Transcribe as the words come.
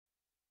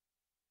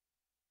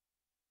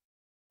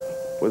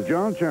with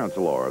John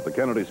Chancellor at the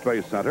Kennedy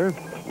Space Center,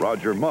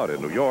 Roger Mudd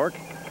in New York,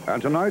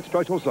 and tonight's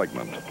special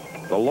segment,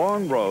 The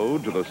Long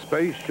Road to the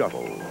Space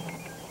Shuttle.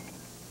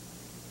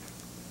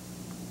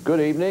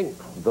 Good evening.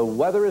 The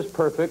weather is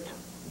perfect.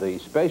 The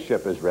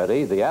spaceship is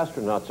ready. The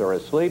astronauts are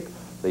asleep.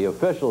 The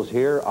officials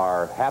here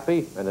are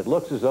happy, and it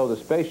looks as though the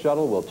space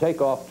shuttle will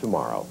take off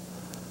tomorrow.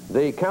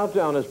 The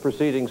countdown is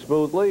proceeding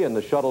smoothly, and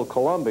the shuttle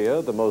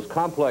Columbia, the most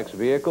complex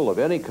vehicle of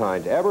any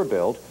kind ever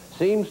built,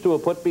 seems to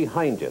have put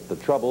behind it the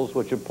troubles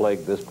which have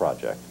plagued this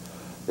project.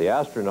 The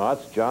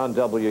astronauts, John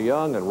W.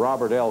 Young and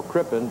Robert L.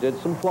 Crippen, did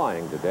some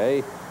flying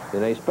today.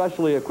 In a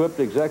specially equipped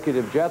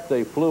executive jet,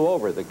 they flew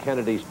over the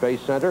Kennedy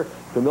Space Center,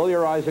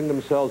 familiarizing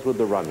themselves with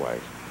the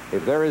runways.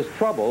 If there is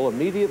trouble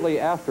immediately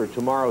after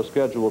tomorrow's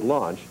scheduled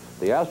launch,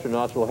 the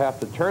astronauts will have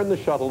to turn the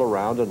shuttle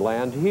around and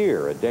land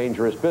here, a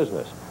dangerous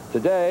business.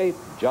 Today,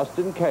 just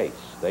in case,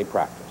 they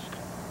practiced.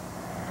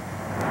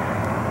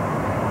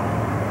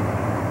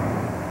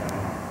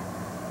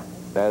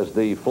 As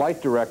the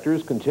flight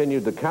directors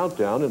continued the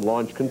countdown and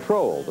launch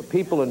control, the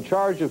people in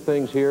charge of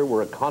things here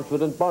were a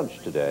confident bunch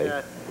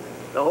today.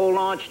 The whole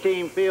launch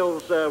team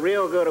feels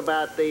real good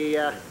about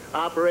the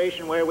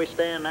operation where we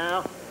stand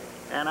now,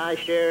 and I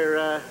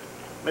share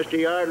Mr.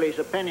 Yardley's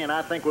opinion.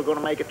 I think we're going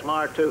to make it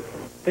tomorrow, too.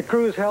 The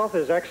crew's health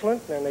is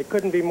excellent, and they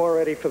couldn't be more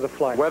ready for the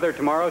flight. Weather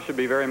tomorrow should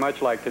be very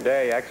much like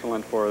today,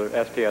 excellent for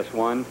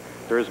STS-1.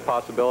 There is a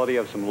possibility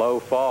of some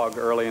low fog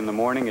early in the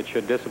morning. It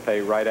should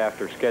dissipate right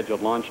after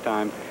scheduled launch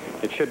time.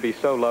 It should be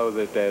so low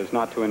that as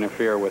not to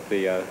interfere with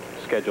the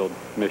scheduled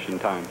mission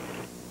time.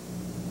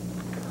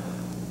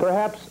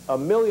 Perhaps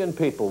 1 million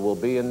people will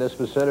be in this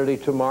vicinity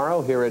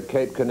tomorrow here at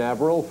Cape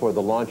Canaveral for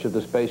the launch of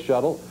the space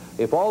shuttle.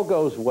 If all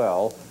goes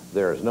well,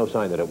 there is no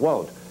sign that it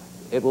won't.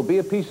 It will be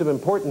a piece of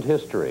important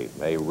history,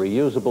 a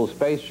reusable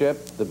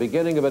spaceship, the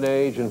beginning of an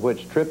age in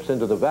which trips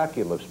into the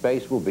vacuum of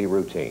space will be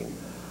routine.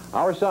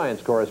 Our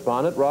science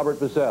correspondent, Robert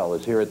Bazell,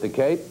 is here at the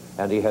Cape,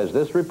 and he has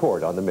this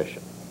report on the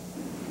mission.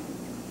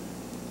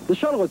 The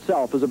shuttle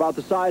itself is about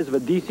the size of a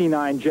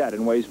DC-9 jet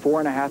and weighs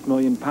 4.5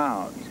 million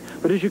pounds.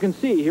 But as you can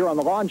see here on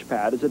the launch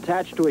pad, it's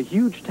attached to a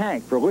huge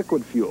tank for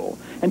liquid fuel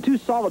and 2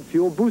 solid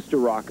fuel booster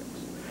rockets.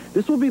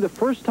 This will be the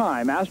first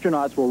time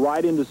astronauts will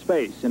ride into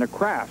space in a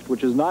craft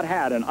which has not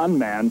had an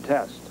unmanned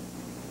test.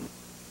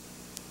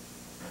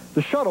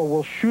 The shuttle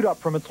will shoot up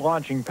from its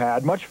launching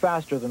pad much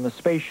faster than the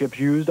spaceships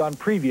used on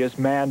previous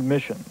manned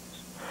missions.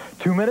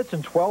 2 minutes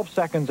and 12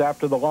 seconds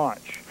after the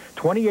launch,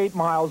 28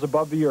 miles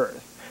above the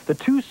Earth, the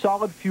 2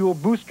 solid fuel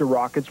booster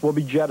rockets will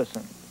be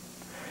jettisoned.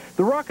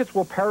 The rockets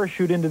will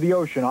parachute into the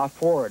ocean off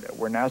Florida,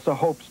 where NASA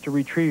hopes to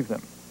retrieve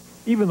them.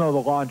 Even though the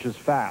launch is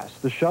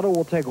fast, the shuttle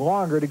will take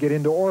longer to get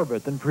into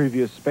orbit than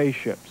previous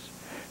spaceships.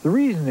 The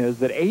reason is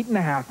that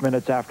 8.5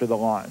 minutes after the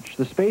launch,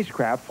 the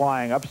spacecraft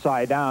flying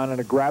upside down in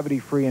a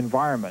gravity-free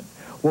environment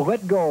will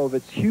let go of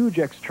its huge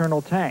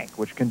external tank,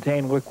 which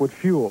contains liquid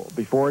fuel,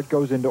 before it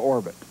goes into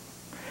orbit.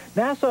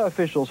 NASA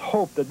officials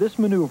hope that this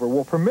maneuver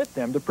will permit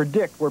them to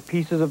predict where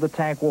pieces of the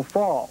tank will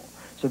fall,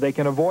 so they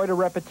can avoid a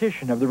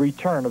repetition of the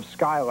return of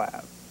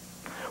Skylab.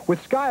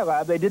 With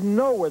Skylab, they didn't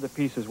know where the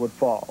pieces would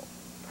fall.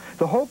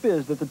 The hope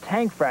is that the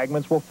tank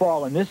fragments will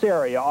fall in this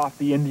area off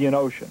the Indian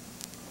Ocean.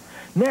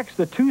 Next,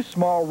 the 2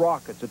 small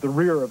rockets at the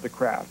rear of the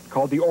craft,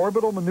 called the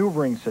Orbital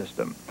Maneuvering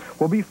System,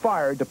 will be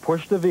fired to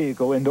push the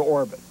vehicle into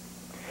orbit.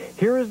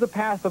 Here is the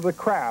path of the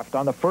craft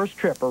on the first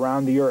trip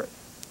around the Earth.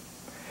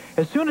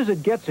 As soon as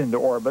it gets into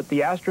orbit, the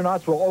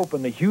astronauts will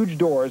open the huge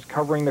doors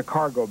covering the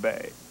cargo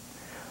bay.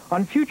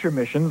 On future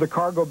missions, the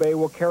cargo bay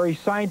will carry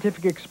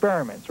scientific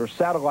experiments or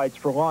satellites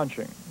for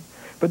launching.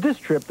 But this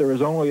trip, there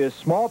is only a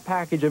small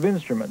package of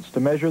instruments to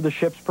measure the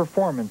ship's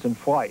performance in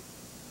flight.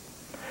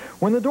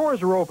 When the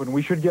doors are open,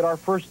 we should get our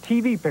first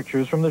TV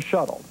pictures from the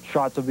shuttle,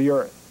 shots of the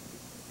Earth.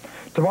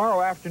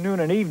 Tomorrow afternoon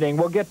and evening,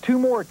 we'll get 2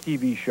 more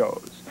TV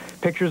shows,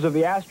 pictures of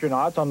the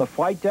astronauts on the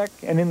flight deck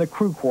and in the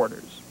crew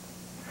quarters.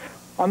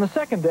 On the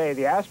second day,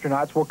 the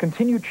astronauts will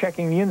continue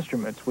checking the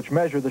instruments which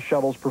measure the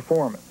shuttle's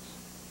performance.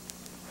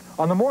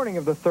 On the morning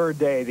of the 3rd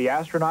day, the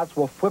astronauts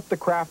will flip the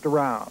craft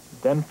around,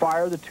 then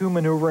fire the 2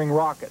 maneuvering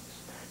rockets.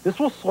 This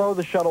will slow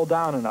the shuttle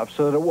down enough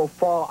so that it will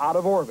fall out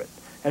of orbit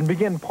and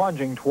begin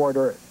plunging toward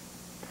Earth.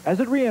 As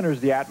it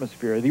re-enters the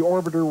atmosphere, the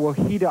orbiter will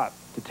heat up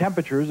to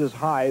temperatures as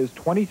high as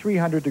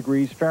 2,300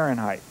 degrees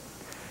Fahrenheit.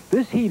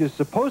 This heat is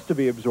supposed to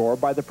be absorbed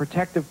by the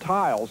protective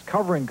tiles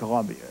covering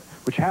Columbia,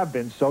 which have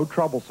been so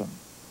troublesome.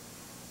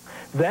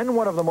 Then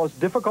one of the most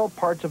difficult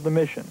parts of the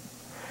mission,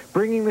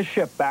 bringing the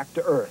ship back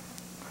to Earth.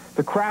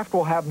 The craft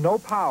will have no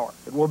power.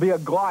 It will be a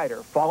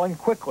glider falling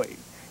quickly,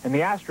 and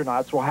the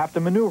astronauts will have to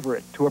maneuver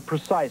it to a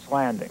precise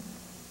landing.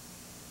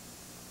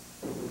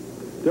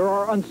 There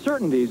are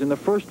uncertainties in the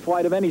first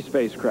flight of any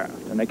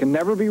spacecraft, and they can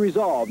never be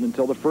resolved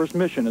until the first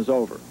mission is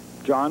over.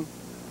 John?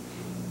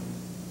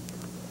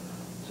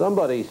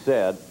 Somebody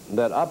said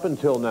that up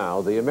until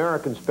now, the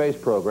American space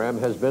program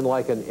has been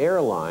like an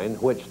airline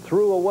which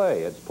threw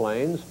away its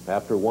planes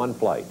after one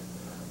flight.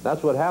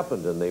 That's what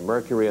happened in the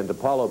Mercury and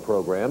Apollo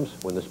programs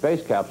when the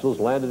space capsules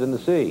landed in the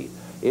sea.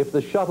 If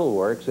the shuttle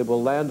works, it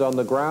will land on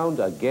the ground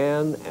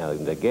again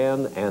and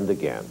again and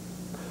again.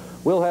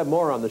 We'll have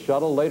more on the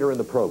shuttle later in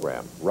the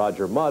program.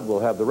 Roger Mudd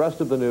will have the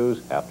rest of the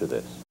news after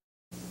this.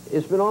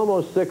 It's been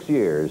almost 6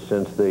 years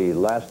since the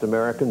last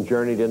American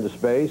journeyed into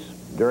space.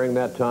 During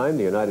that time,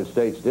 the United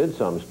States did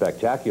some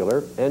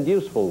spectacular and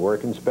useful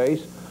work in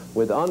space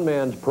with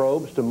unmanned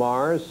probes to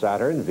Mars,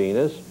 Saturn,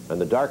 Venus,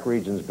 and the dark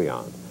regions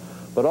beyond.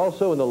 But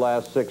also in the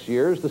last 6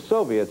 years, the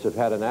Soviets have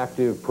had an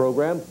active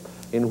program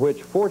in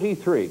which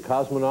 43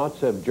 cosmonauts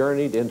have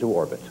journeyed into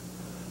orbit.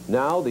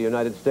 Now, the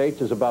United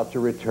States is about to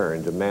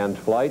return to manned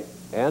flight,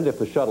 and if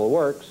the shuttle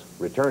works,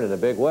 return in a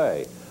big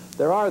way.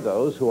 There are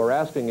those who are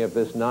asking if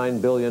this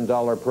 $9 billion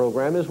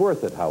program is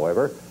worth it,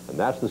 however, and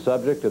that's the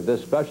subject of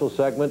this special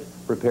segment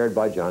prepared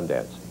by John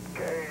Dance.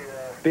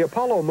 The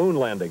Apollo moon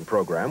landing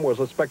program was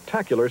a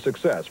spectacular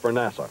success for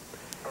NASA.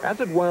 As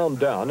it wound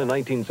down in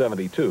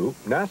 1972,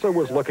 NASA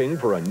was looking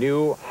for a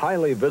new,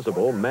 highly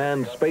visible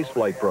manned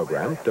spaceflight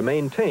program to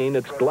maintain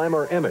its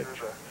glamour image.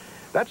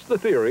 That's the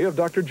theory of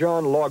Dr.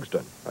 John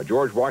Logsdon, a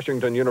George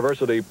Washington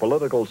University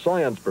political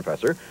science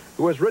professor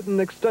who has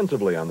written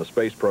extensively on the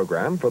space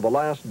program for the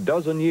last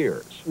dozen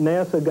years.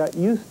 NASA got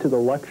used to the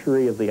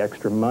luxury of the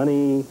extra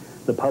money,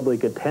 the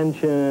public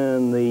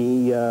attention,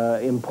 the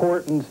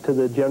importance to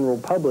the general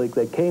public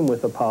that came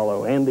with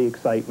Apollo, and the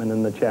excitement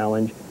and the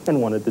challenge,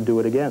 and wanted to do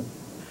it again.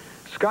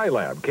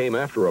 Skylab came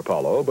after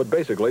Apollo, but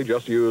basically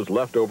just used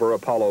leftover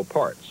Apollo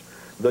parts.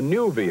 The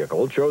new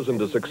vehicle chosen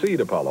to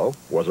succeed Apollo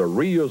was a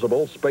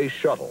reusable space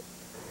shuttle.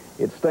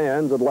 It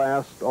stands at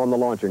last on the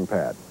launching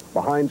pad,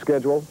 behind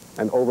schedule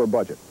and over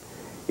budget.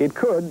 It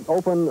could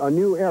open a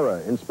new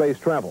era in space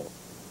travel,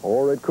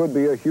 or it could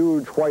be a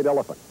huge white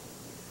elephant.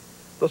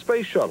 The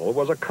space shuttle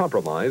was a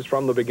compromise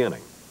from the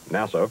beginning.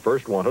 NASA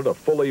first wanted a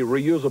fully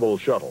reusable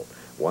shuttle,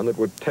 one that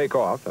would take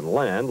off and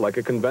land like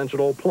a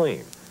conventional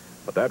plane.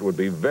 But that would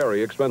be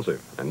very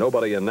expensive, and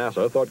nobody in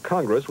NASA thought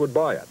Congress would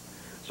buy it.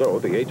 So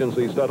the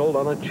agency settled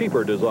on a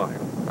cheaper design,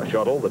 a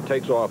shuttle that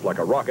takes off like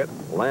a rocket,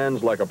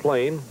 lands like a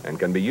plane, and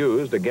can be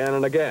used again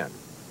and again.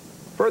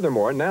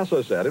 Furthermore,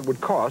 NASA said it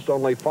would cost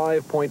only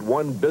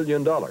 $5.1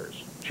 billion.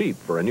 Cheap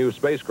for a new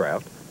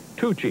spacecraft,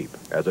 too cheap,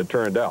 as it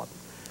turned out.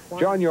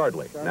 John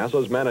Yardley,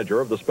 NASA's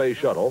manager of the space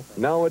shuttle,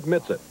 now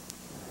admits it.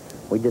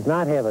 We did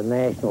not have a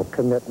national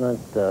commitment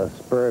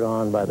spurred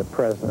on by the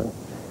president,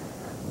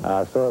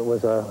 so it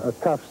was a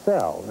tough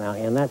sell. Now,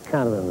 in that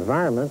kind of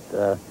environment,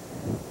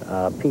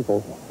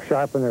 people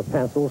sharpen their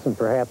pencils and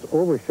perhaps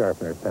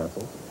over-sharpen their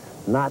pencils,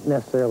 not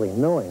necessarily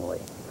knowingly.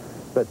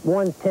 But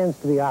one tends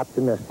to be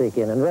optimistic,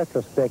 and in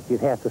retrospect,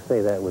 you'd have to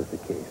say that was the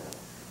case.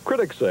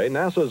 Critics say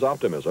NASA's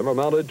optimism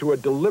amounted to a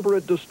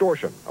deliberate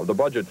distortion of the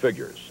budget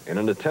figures in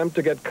an attempt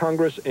to get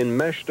Congress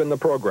enmeshed in the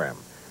program,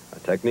 a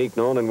technique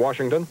known in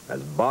Washington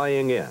as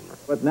buying in.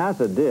 What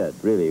NASA did,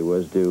 really,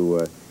 was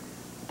to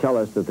tell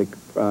us that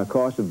the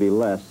cost would be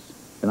less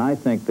than I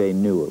think they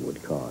knew it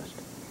would cost,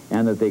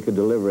 and that they could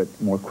deliver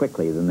it more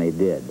quickly than they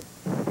did.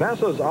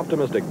 NASA's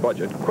optimistic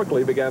budget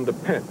quickly began to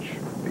pinch.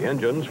 The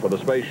engines for the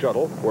space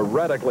shuttle were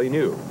radically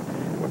new.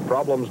 When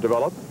problems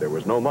developed, there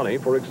was no money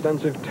for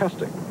extensive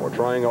testing or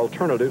trying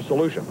alternative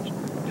solutions.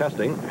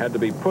 Testing had to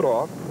be put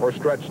off or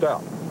stretched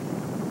out.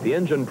 The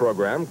engine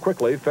program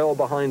quickly fell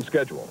behind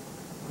schedule.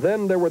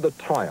 Then there were the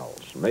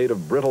tiles, made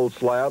of brittle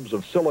slabs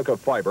of silica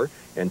fiber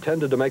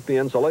intended to make the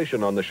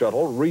insulation on the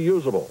shuttle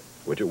reusable,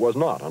 which it was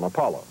not on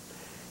Apollo.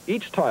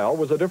 Each tile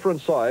was a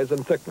different size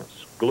and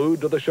thickness,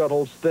 glued to the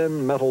shuttle's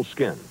thin metal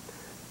skin.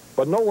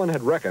 But no one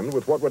had reckoned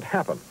with what would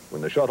happen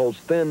when the shuttle's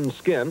thin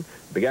skin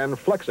began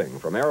flexing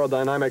from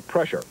aerodynamic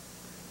pressure.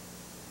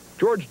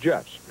 George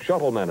Jeffs,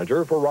 shuttle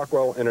manager for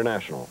Rockwell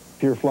International.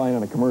 If you're flying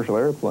on a commercial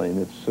airplane,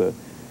 it's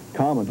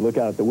common to look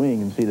out at the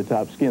wing and see the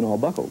top skin all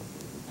buckled.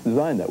 It's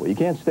designed that way. You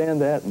can't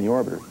stand that in the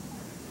orbiter.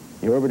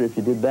 The orbiter, if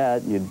you did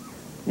that, you'd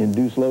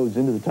induce loads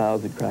into the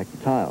tiles that crack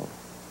the tile.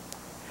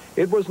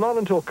 It was not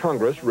until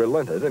Congress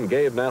relented and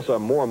gave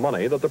NASA more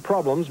money that the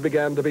problems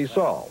began to be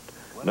solved.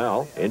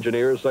 Now,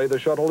 engineers say the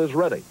shuttle is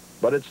ready,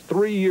 but it's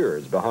 3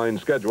 years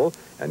behind schedule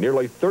and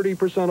nearly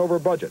 30% over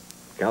budget.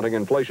 Counting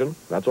inflation,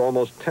 that's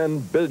almost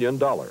 $10 billion.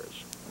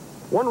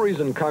 One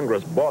reason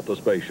Congress bought the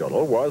space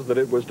shuttle was that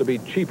it was to be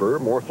cheaper,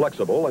 more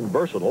flexible, and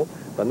versatile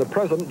than the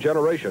present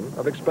generation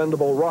of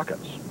expendable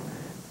rockets.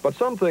 But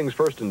some things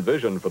first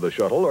envisioned for the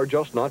shuttle are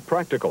just not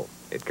practical.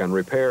 It can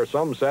repair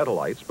some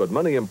satellites, but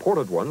many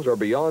important ones are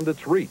beyond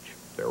its reach.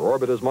 Their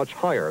orbit is much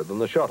higher than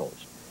the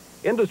shuttle's.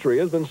 Industry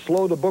has been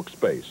slow to book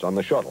space on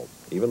the shuttle,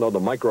 even though the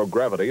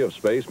microgravity of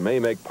space may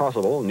make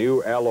possible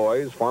new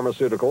alloys,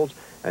 pharmaceuticals,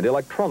 and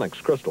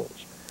electronics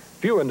crystals.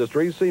 Few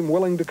industries seem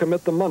willing to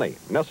commit the money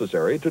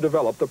necessary to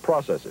develop the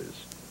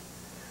processes.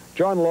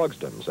 John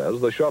Logsdon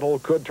says the shuttle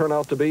could turn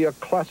out to be a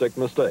classic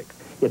mistake.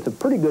 It's a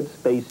pretty good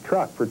space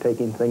truck for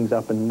taking things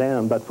up and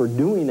down, but for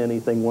doing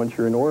anything once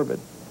you're in orbit,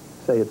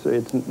 say it's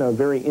a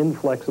very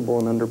inflexible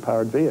and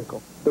underpowered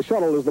vehicle. The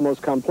shuttle is the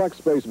most complex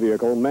space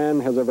vehicle man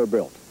has ever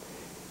built.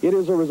 It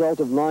is a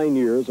result of 9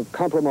 years of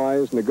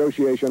compromise,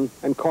 negotiation,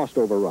 and cost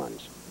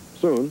overruns.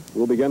 Soon,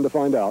 we'll begin to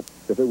find out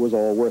if it was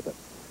all worth it.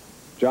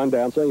 John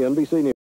Dancey, NBC News.